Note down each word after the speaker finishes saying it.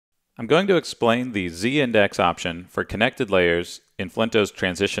I'm going to explain the z-index option for connected layers in Flinto's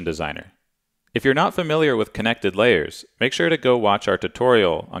Transition Designer. If you're not familiar with connected layers, make sure to go watch our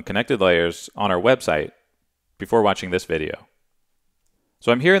tutorial on connected layers on our website before watching this video.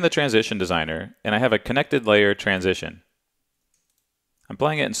 So I'm here in the Transition Designer, and I have a connected layer transition. I'm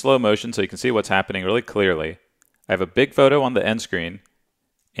playing it in slow motion so you can see what's happening really clearly. I have a big photo on the end screen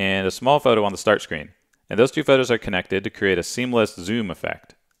and a small photo on the start screen. And those two photos are connected to create a seamless zoom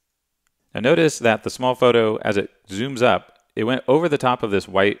effect. Now notice that the small photo, as it zooms up, it went over the top of this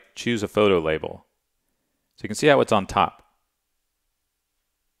white Choose a Photo label. So you can see how it's on top.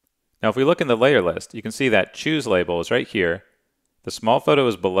 Now if we look in the layer list, you can see that Choose label is right here, the small photo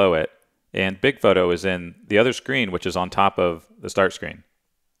is below it, and big photo is in the other screen, which is on top of the start screen.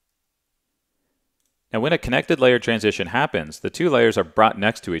 Now when a connected layer transition happens, the two layers are brought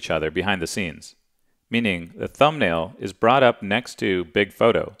next to each other behind the scenes, meaning the thumbnail is brought up next to big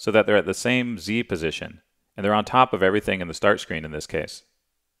photo so that they're at the same Z position, and they're on top of everything in the start screen in this case.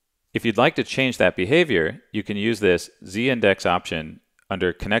 If you'd like to change that behavior, you can use this z-index option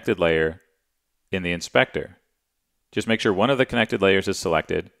under connected layer in the inspector. Just make sure one of the connected layers is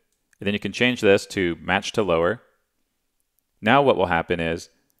selected, and then you can change this to match to lower. Now what will happen is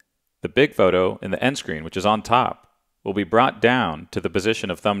the big photo in the end screen, which is on top, will be brought down to the position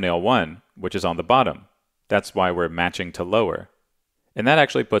of thumbnail 1, which is on the bottom. That's why we're matching to lower. And that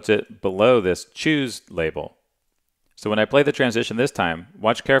actually puts it below this Choose label. So when I play the transition this time,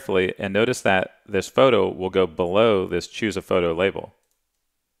 watch carefully and notice that this photo will go below this Choose a Photo label.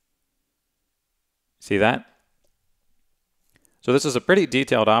 See that? So this is a pretty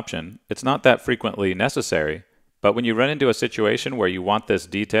detailed option. It's not that frequently necessary, but when you run into a situation where you want this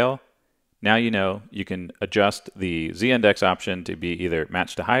detail, now you know you can adjust the z-index option to be either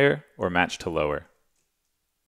match to higher or match to lower.